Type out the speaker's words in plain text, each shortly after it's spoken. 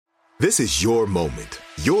This is your moment,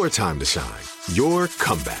 your time to shine, your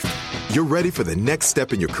comeback. You're ready for the next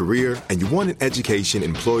step in your career, and you want an education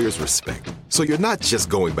employers respect. So you're not just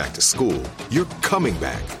going back to school, you're coming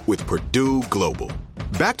back with Purdue Global.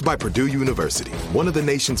 Backed by Purdue University, one of the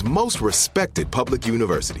nation's most respected public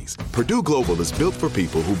universities, Purdue Global is built for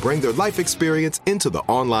people who bring their life experience into the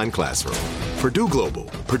online classroom. Purdue Global,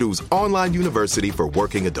 Purdue's online university for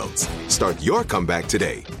working adults. Start your comeback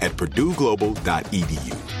today at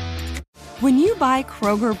purdueglobal.edu. When you buy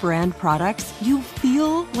Kroger brand products, you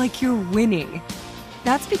feel like you're winning.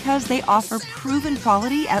 That's because they offer proven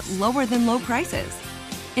quality at lower than low prices.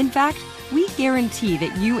 In fact, we guarantee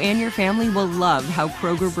that you and your family will love how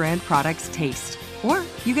Kroger brand products taste, or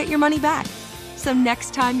you get your money back. So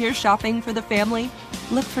next time you're shopping for the family,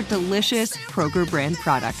 look for delicious Kroger brand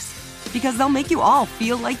products, because they'll make you all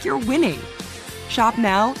feel like you're winning. Shop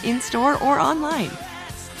now, in-store, or online.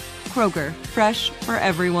 Kroger, fresh for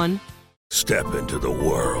everyone. Step into the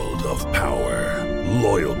world of power,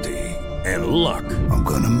 loyalty, and luck. I'm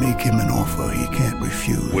gonna make him an offer he can't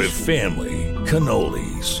refuse. With family,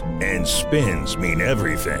 cannolis, and spins mean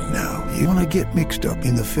everything. Now, you wanna get mixed up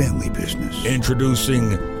in the family business.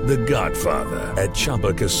 Introducing The Godfather at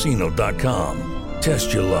ChumbaCasino.com.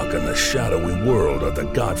 Test your luck in the shadowy world of The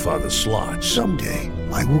Godfather slot. Someday,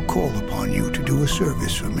 I will call upon you to do a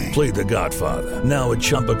service for me. Play The Godfather, now at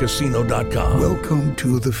ChumbaCasino.com. Welcome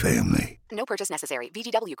to the family. No purchase necessary.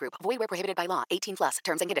 VGW Group. Void where prohibited by law. 18+.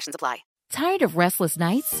 Terms and conditions apply. Tired of restless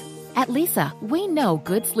nights? At Leesa, we know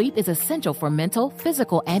good sleep is essential for mental,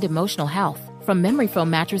 physical, and emotional health. From memory foam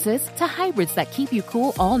mattresses to hybrids that keep you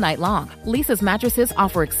cool all night long, Leesa's mattresses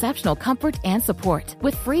offer exceptional comfort and support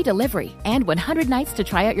with free delivery and 100 nights to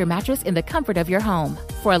try out your mattress in the comfort of your home.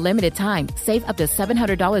 For a limited time, save up to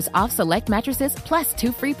 $700 off select mattresses plus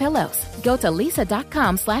 2 free pillows. Go to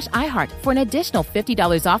leesa.com/iHeart for an additional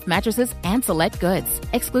 $50 off mattresses and select goods.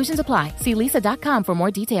 Exclusions apply. See leesa.com for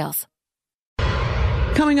more details.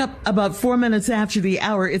 Coming up about 4 minutes after the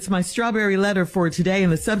hour, it's my strawberry letter for today,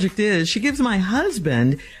 and the subject is, she gives my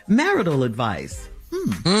husband marital advice.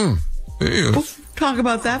 We'll talk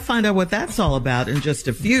about that, find out what that's all about in just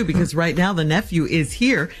a few, because right now the nephew is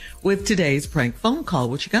here with today's prank phone call.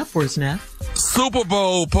 What you got for us, Neff? Super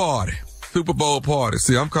Bowl party. Super Bowl party.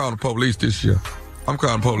 See, I'm calling the police this year. I'm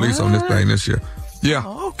calling the police on this thing this year. Yeah.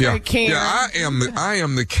 Okay, Karen. Yeah, I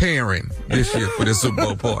am the Karen this year for this Super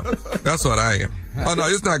Bowl party. That's what I am. Oh no,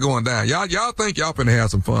 it's not going down. Y'all think y'all finna have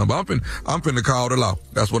some fun, but I'm finna call the law.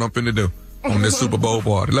 That's what I'm finna do on this Super Bowl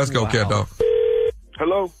party. Let's go, Cat Dog.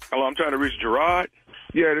 Hello, I'm trying to reach Gerard.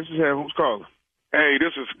 Yeah, this is him. Who's calling? Hey,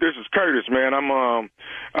 this is Curtis, man. I'm one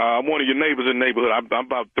of your neighbors in the neighborhood. I'm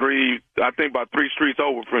about three streets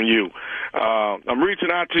over from you. I'm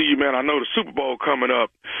reaching out to you, man. I know the Super Bowl coming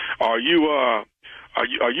up. Are you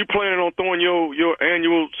planning on throwing your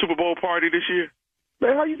annual Super Bowl party this year?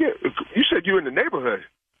 Man, how you get? You said you in the neighborhood.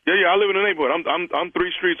 Yeah, I live in the neighborhood. I'm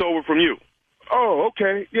 3 streets over from you. Oh,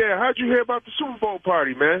 okay. Yeah, how'd you hear about the Super Bowl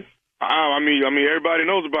party, man? I mean, everybody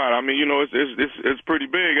knows about it. I mean, it's pretty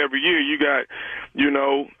big every year. You got,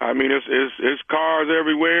 it's cars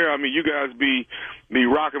everywhere. I mean, you guys be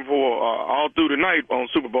rocking for all through the night on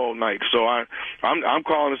Super Bowl night. So I'm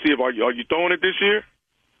calling to see if are you throwing it this year?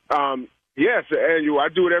 Yes, annual. I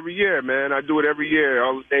do it every year, man. I do it every year.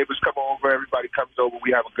 All the neighbors come over. Everybody comes over.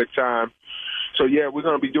 We have a good time. So, yeah, we're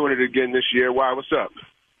going to be doing it again this year. Why? What's up?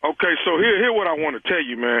 Okay, so here what I want to tell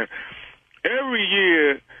you, man. Every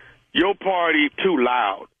year, your party too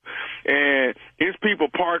loud. And it's people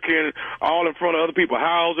parking all in front of other people's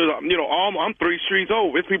houses. I'm 3 streets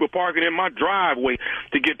over. It's people parking in my driveway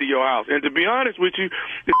to get to your house. And to be honest with you,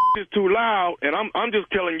 this is too loud. And I'm just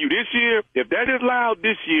telling you, this year, if that is loud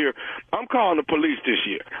this year, I'm calling the police this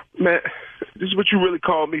year. Man, this is what you really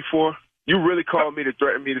called me for? You really called me to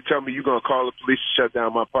threaten me to tell me you're going to call the police to shut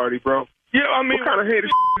down my party, bro? Yeah, I mean, what kind of hater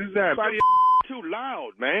is that? Too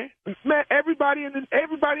loud, man. Man, everybody in the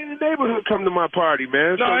neighborhood come to my party,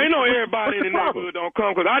 man. No, ain't no everybody in the neighborhood don't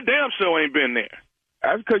come, because I damn sure ain't been there.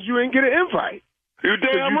 That's because you ain't get an invite. You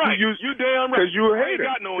damn right. You damn right. Because you a hater.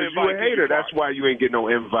 Because you a hater. That's why you ain't get no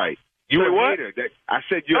invite. You a hater. I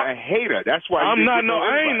said you're a hater. That's why. I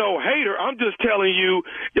ain't no hater. I'm just telling you,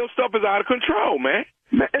 your stuff is out of control, man.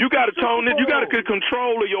 You got to tone it. You got to get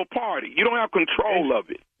control of your party. You don't have control of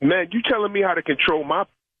it. Man, you telling me how to control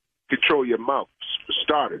your mouth. For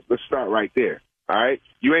starters, let's start right there. All right?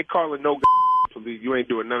 You ain't calling no police. You ain't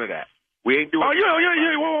doing none of that. We ain't doing. Oh yeah.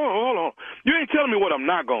 Hold on. You ain't telling me what I'm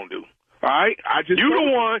not gonna do. All right? You the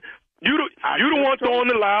one throwing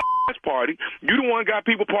the loud party. You the one got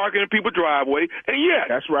people parking in people's driveway. And yeah,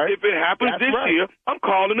 that's right. If it happens this year, I'm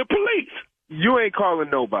calling the police. You ain't calling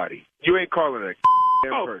nobody. You ain't calling a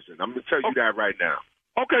person. I'm going to tell you that right now.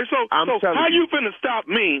 Okay, so how you finna stop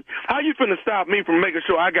me? How you finna stop me from making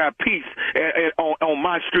sure I got peace on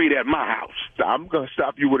my street at my house? I'm gonna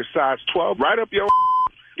stop you with a size 12 right up your.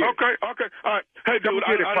 Okay, all right. Hey, dude,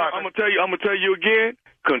 I'm gonna tell you again.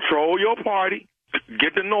 Control your party.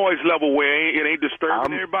 Get the noise level where it ain't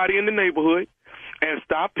disturbing everybody in the neighborhood, and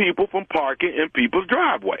stop people from parking in people's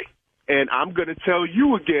driveway. And I'm gonna tell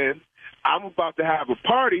you again. I'm about to have a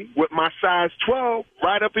party with my size 12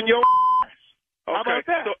 right up in your. How about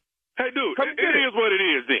that? So, hey, dude, it is what it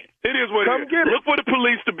is then. It is what it is. Look for the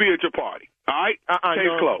police to be at your party. All right? Case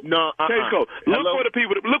closed. Case closed. Look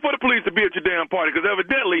for the police to be at your damn party, because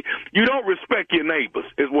evidently you don't respect your neighbors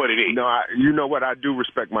is what it is. No, you know what? I do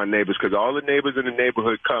respect my neighbors, because all the neighbors in the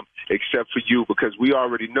neighborhood come except for you, because we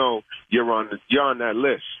already know you're on that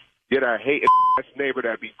list. You're that hating neighbor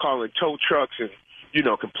that be calling tow trucks and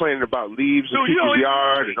complaining about leaves in people's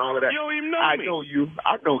yard and all of that. You don't even know I me. know you.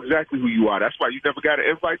 I know exactly who you are. That's why you never got an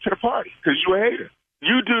invite to the party, because you a hater.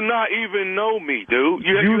 You do not even know me, dude.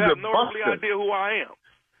 You have no idea who I am.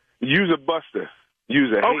 You's a buster.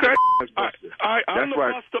 You's a hater. Buster. All right, I'm the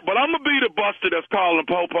buster, but I'm going to be the buster that's calling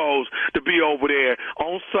popos to be over there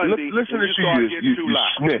on Sunday. Listen to you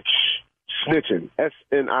snitch. Snitching. SNITCHIN.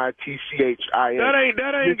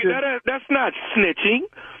 That's not snitching.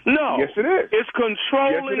 No. Yes, it is. It's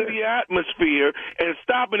controlling the atmosphere and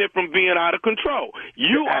stopping it from being out of control.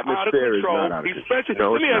 You are out of control. Let me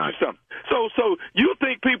ask you something. So you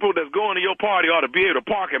think people that's going to your party ought to be able to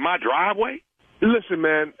park in my driveway? Listen,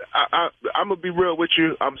 man, I'm going to be real with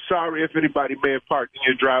you. I'm sorry if anybody may have parked in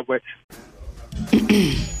your driveway.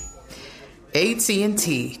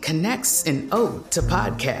 AT&T connects an ode to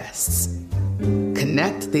podcasts.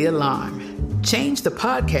 Connect the alarm. Change the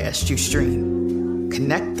podcast you stream.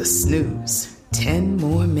 Connect the snooze. 10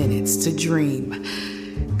 more minutes to dream.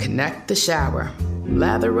 Connect the shower.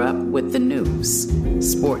 Lather up with the news.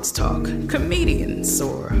 Sports talk, comedians,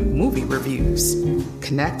 or movie reviews.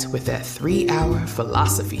 Connect with that 3-hour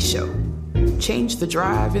philosophy show. Change the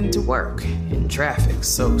drive into work in traffic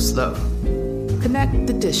so slow. Connect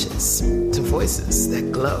the dishes to voices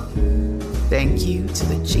that glow. Thank you to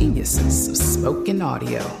the geniuses of spoken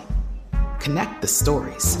audio. Connect the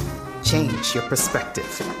stories. Change your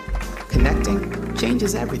perspective. Connecting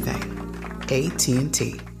changes everything.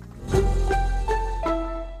 AT&T.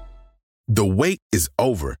 The wait is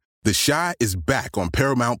over. The Chi is back on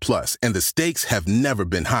Paramount Plus, and the stakes have never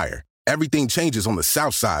been higher. Everything changes on the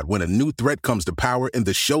South Side when a new threat comes to power in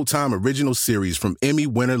the Showtime original series from Emmy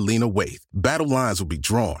winner Lena Waithe. Battle lines will be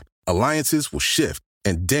drawn, alliances will shift,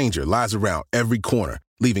 and danger lies around every corner,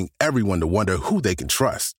 leaving everyone to wonder who they can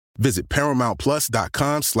trust. Visit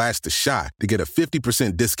ParamountPlus.com/The Chi to get a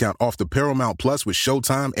 50% discount off the Paramount Plus with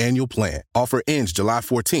Showtime annual plan. Offer ends July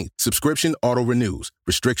 14th. Subscription auto-renews.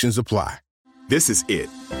 Restrictions apply. This is it.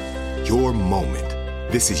 Your moment.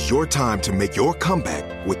 This is your time to make your comeback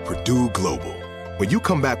with Purdue Global. When you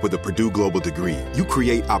come back with a Purdue Global degree, you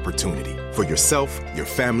create opportunity for yourself, your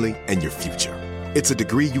family, and your future. It's a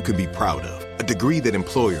degree you can be proud of, a degree that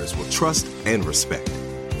employers will trust and respect.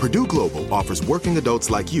 Purdue Global offers working adults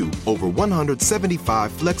like you over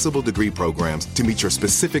 175 flexible degree programs to meet your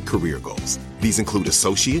specific career goals. These include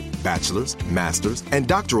associate, bachelor's, master's, and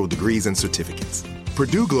doctoral degrees and certificates.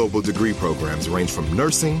 Purdue Global degree programs range from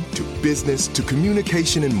nursing to business to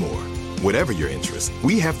communication and more. Whatever your interest,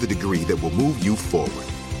 we have the degree that will move you forward.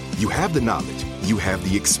 You have the knowledge, you have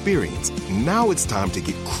the experience. Now it's time to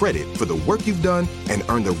get credit for the work you've done and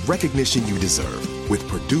earn the recognition you deserve with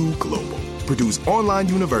Purdue Global, Purdue's online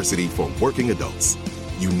university for working adults.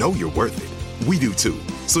 You know you're worth it. We do too.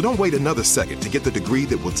 So don't wait another second to get the degree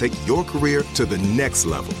that will take your career to the next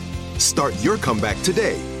level. Start your comeback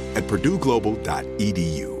today at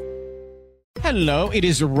purdueglobal.edu. Hello, it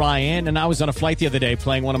is Ryan, and I was on a flight the other day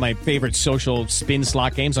playing one of my favorite social spin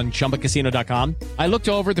slot games on ChumbaCasino.com. I looked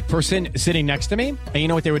over at the person sitting next to me, and you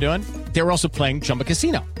know what they were doing? They were also playing Chumba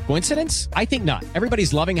Casino. Coincidence? I think not.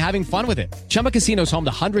 Everybody's loving having fun with it. Chumba Casino is home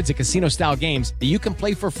to hundreds of casino-style games that you can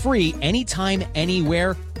play for free anytime,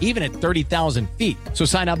 anywhere, even at 30,000 feet. So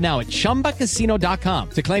sign up now at ChumbaCasino.com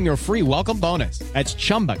to claim your free welcome bonus. That's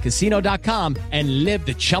ChumbaCasino.com and live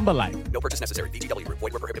the Chumba life. No purchase necessary. VGW. Void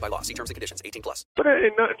where prohibited by law. See terms and conditions. 18+. But it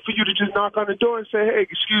ain't nothing for you to just knock on the door and say, hey,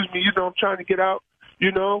 excuse me, I'm trying to get out,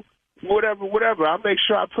 whatever. I make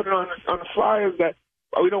sure I put it on the flyers that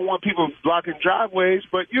we don't want people blocking driveways,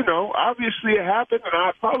 but, obviously it happened, and I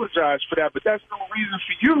apologize for that, but that's no reason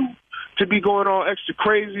for you to be going all extra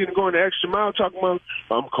crazy and going the extra mile talking about,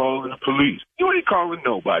 I'm calling the police. You ain't calling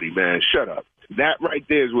nobody, man. Shut up. That right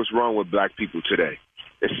there is what's wrong with black people today.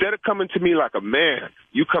 Instead of coming to me like a man,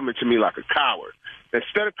 you coming to me like a coward.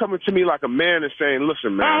 Instead of coming to me like a man and saying,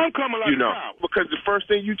 listen, man, I'm coming like a coward. because the first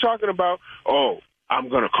thing you talking about, I'm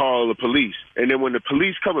going to call the police. And then when the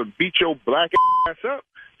police come and beat your black ass up,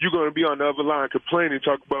 you're going to be on the other line complaining,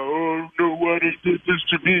 talk about, no, why they did this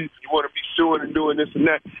to me? You want to be suing and doing this and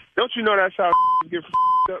that. Don't you know that's how get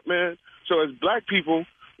up, man? So as black people,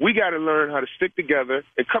 we got to learn how to stick together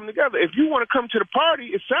and come together. If you want to come to the party,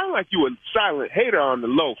 it sounds like you a silent hater on the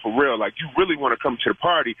low, for real. Like you really want to come to the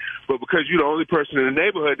party, but because you're the only person in the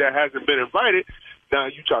neighborhood that hasn't been invited, now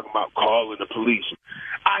you talking about calling the police.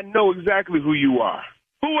 I know exactly who you are.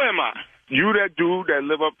 Who am I? You that dude that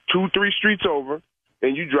live up 2-3 streets over,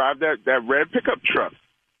 and you drive that red pickup truck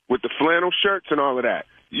with the flannel shirts and all of that.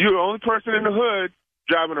 You're the only person in the hood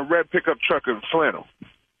driving a red pickup truck and flannel.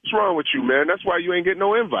 What's wrong with you, man? That's why you ain't getting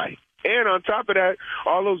no invite. And on top of that,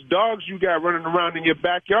 all those dogs you got running around in your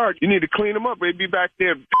backyard, you need to clean them up. They be back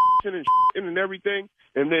there and everything.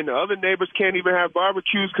 And then the other neighbors can't even have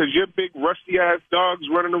barbecues because your big rusty-ass dogs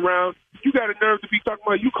running around. You got a nerve to be talking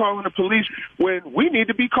about you calling the police when we need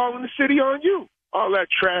to be calling the city on you. All that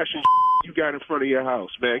trash and you got in front of your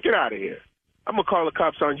house, man. Get out of here. I'm going to call the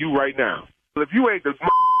cops on you right now. If you ain't the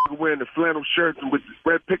wearing the flannel shirts and with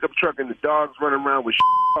the red pickup truck and the dogs running around with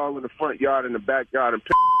all in the front yard and the backyard and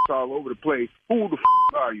all over the place, who the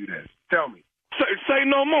are you then? Tell me. Say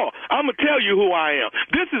no more. I'm going to tell you who I am.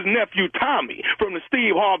 This is Nephew Tommy from the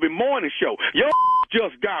Steve Harvey Morning Show. Your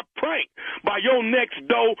just got pranked by your next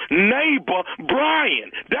door neighbor,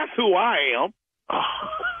 Brian. That's who I am.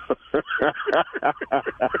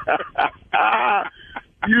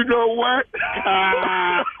 You know what?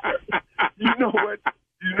 You know what?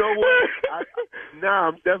 Now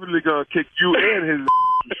I'm definitely going to kick you and his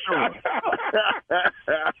for sure.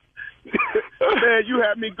 Man, you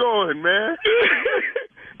had me going, man.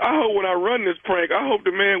 I hope when I run this prank, I hope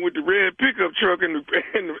the man with the red pickup truck and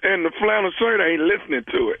the flannel shirt ain't listening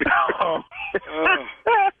to it.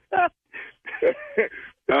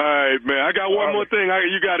 All right, man. I got one more thing.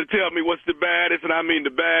 You got to tell me what's the baddest, and I mean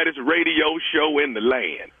the baddest radio show in the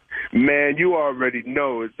land. Man, you already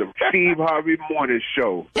know it's the Steve Harvey Morning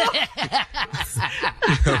Show.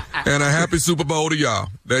 And a happy Super Bowl to y'all.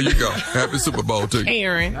 There you go. Happy Super Bowl to you.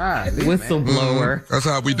 Aaron, whistleblower. That's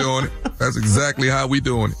how we doing it. That's exactly how we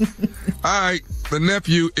doing it. All right. The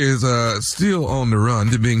nephew is still on the run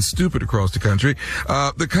to being stupid across the country.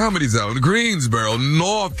 The Comedy Zone, Greensboro,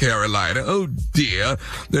 North Carolina. Oh, dear.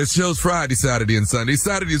 Their show's Friday, Saturday, and Sunday.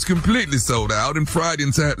 Saturday is completely sold out, and Friday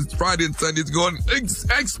and Sunday is going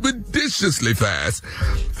expeditiously fast.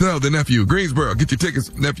 So, the nephew, Greensboro, get your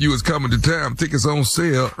tickets. Nephew is coming to town. Tickets on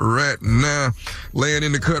sale right now. Laying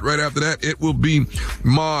in the cut right after that, it will be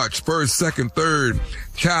March 1st, 2nd, 3rd.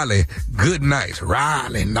 Cali, good night.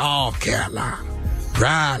 Raleigh, North Carolina.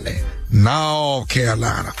 Raleigh, North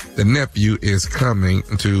Carolina. The nephew is coming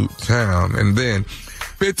to town. And then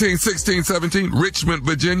 15, 16, 17, Richmond,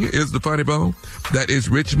 Virginia is the Funny Bone. That is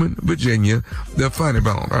Richmond, Virginia, the Funny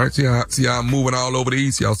Bone. All right, see how I'm moving all over the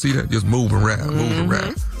East? Y'all see that? Just moving around, moving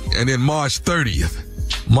around. And then March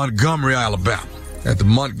 30th, Montgomery, Alabama, at the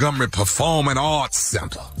Montgomery Performing Arts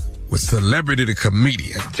Center with celebrity the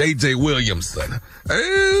comedian J.J. Williamson.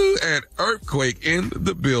 Oh, and earthquake in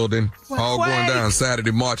the building. All going down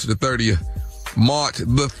Saturday, March the 30th. March the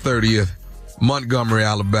 30th, Montgomery,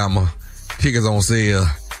 Alabama. Tickets on sale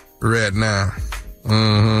right now.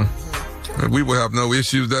 We will have no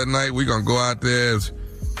issues that night. We're going to go out there as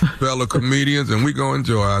fellow comedians and we're going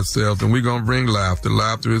to enjoy ourselves and we're going to bring laughter.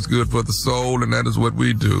 Laughter is good for the soul and that is what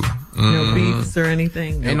we do. No beefs or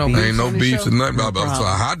anything? Ain't no beefs or nothing. About a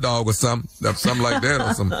hot dog or something like that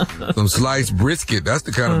or some sliced brisket. That's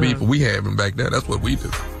the kind of beef we having back there. That's what we do.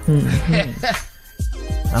 Imagine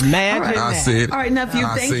I said it. All right, nephew,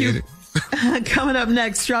 thank you. Coming up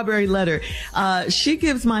next, Strawberry Letter. She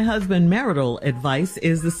gives my husband marital advice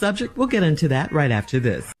is the subject. We'll get into that right after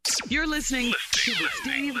this. You're listening to the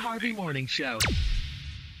Steve Harvey Morning Show.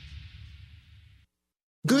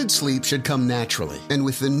 Good sleep should come naturally, and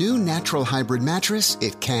with the new Natural Hybrid mattress,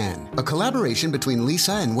 it can. A collaboration between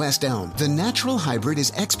Lisa and West Elm, the Natural Hybrid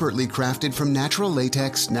is expertly crafted from natural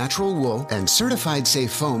latex, natural wool, and certified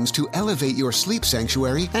safe foams to elevate your sleep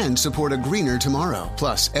sanctuary and support a greener tomorrow.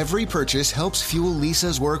 Plus, every purchase helps fuel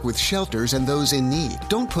Lisa's work with shelters and those in need.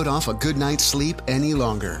 Don't put off a good night's sleep any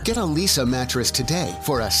longer. Get a Lisa mattress today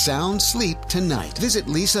for a sound sleep tonight. Visit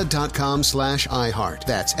lisa.com/iHeart.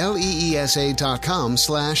 That's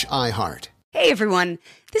LEESA.com/iHeart. Hey everyone,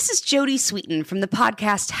 this is Jodie Sweetin from the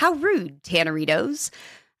podcast How Rude, Tanneritos.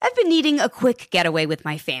 I've been needing a quick getaway with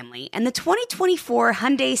my family, and the 2024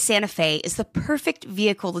 Hyundai Santa Fe is the perfect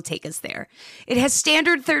vehicle to take us there. It has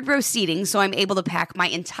standard third-row seating, so I'm able to pack my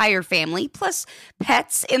entire family, plus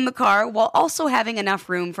pets, in the car, while also having enough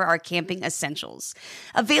room for our camping essentials.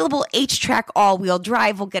 Available H-Track all-wheel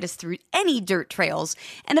drive will get us through any dirt trails,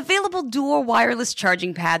 and available dual wireless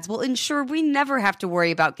charging pads will ensure we never have to worry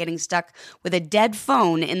about getting stuck with a dead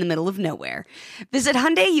phone in the middle of nowhere. Visit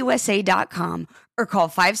HyundaiUSA.com or call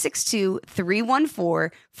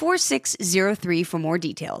 562-314-4603 for more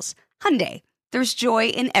details. Hyundai, there's joy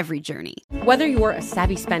in every journey. Whether you're a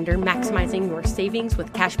savvy spender maximizing your savings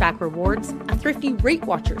with cashback rewards, a thrifty rate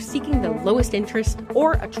watcher seeking the lowest interest,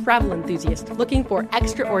 or a travel enthusiast looking for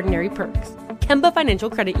extraordinary perks, Kemba Financial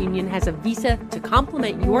Credit Union has a visa to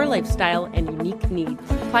complement your lifestyle and unique needs.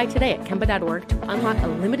 Apply today at Kemba.org to unlock a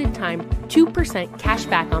limited-time 2% cash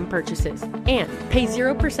back on purchases and pay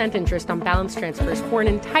 0% interest on balance transfers for an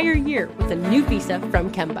entire year with a new visa from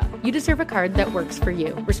Kemba. You deserve a card that works for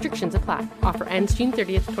you. Restrictions apply. Offer ends June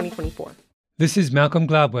 30th, 2024. This is Malcolm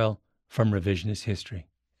Gladwell from Revisionist History.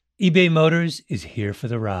 eBay Motors is here for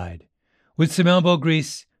the ride. With some elbow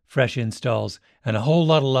grease, fresh installs, and a whole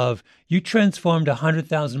lot of love, you transformed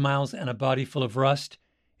 100,000 miles and a body full of rust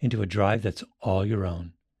into a drive that's all your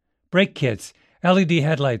own. Brake kits, LED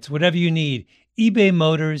headlights, whatever you need, eBay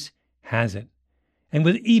Motors has it. And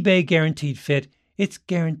with eBay Guaranteed Fit, it's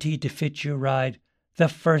guaranteed to fit your ride the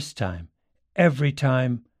first time, every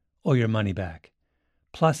time, or your money back.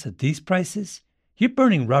 Plus, at these prices, you're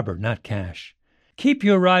burning rubber, not cash. Keep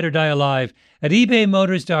your ride or die alive at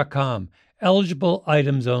ebaymotors.com. Eligible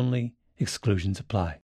items only. Exclusions apply.